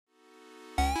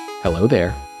Hello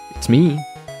there. It's me,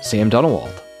 Sam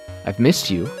Dunawald. I've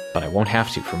missed you, but I won't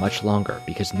have to for much longer,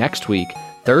 because next week,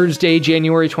 Thursday,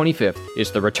 January 25th,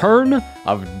 is the return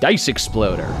of Dice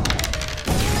Exploder.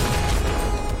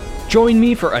 Join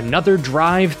me for another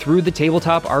drive through the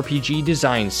tabletop RPG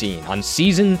design scene on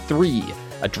Season 3,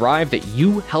 a drive that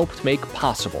you helped make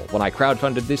possible when I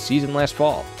crowdfunded this season last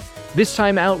fall. This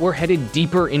time out, we're headed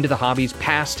deeper into the hobby's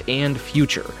past and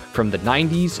future, from the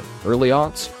 90s and early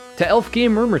aughts, to elf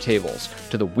game murmur tables,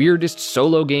 to the weirdest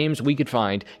solo games we could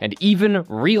find, and even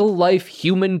real-life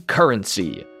human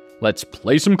currency. Let's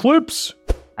play some clips!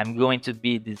 I'm going to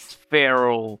be this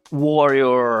feral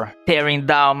warrior, tearing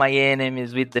down my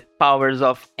enemies with the powers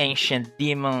of ancient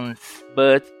demons,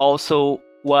 but also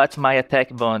what's my attack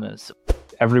bonus?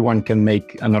 Everyone can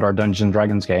make another Dungeons &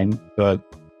 Dragons game, but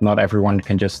not everyone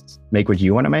can just make what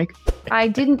you want to make. I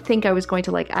didn't think I was going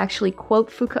to actually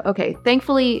quote Foucault. Okay,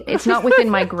 thankfully it's not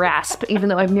within my grasp, even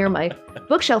though I'm near my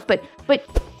bookshelf, but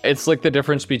It's like the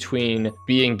difference between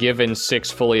being given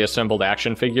 6 fully assembled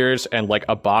action figures and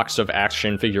a box of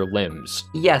action figure limbs.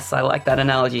 Yes, I like that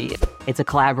analogy. It's a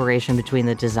collaboration between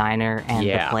the designer and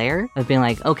the player of being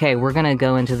like, okay, we're going to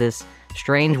go into this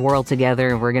strange world together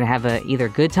and we're going to have a either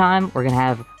good time, we're going to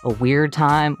have a weird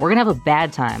time, we're going to have a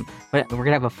bad time, but we're going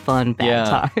to have a fun bad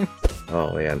time.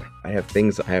 Oh man, I have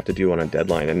things I have to do on a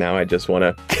deadline, and now I just want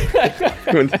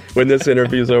to, when this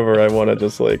interview's over, I want to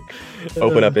just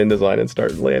open up InDesign and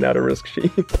start laying out a risk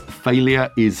sheet. Failure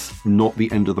is not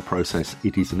the end of the process.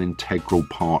 It is an integral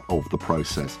part of the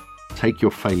process. Take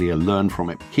your failure, learn from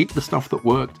it, keep the stuff that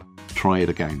worked, try it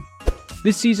again.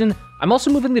 This season, I'm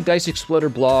also moving the Dice Exploder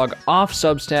blog off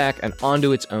Substack and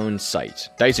onto its own site,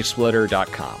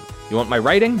 diceexploder.com. You want my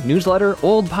writing, newsletter,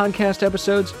 old podcast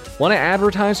episodes? Want to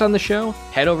advertise on the show?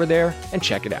 Head over there and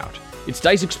check it out. It's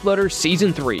Dice Exploder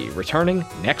Season 3, returning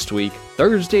next week,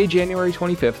 Thursday, January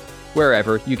 25th,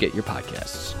 wherever you get your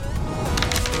podcasts.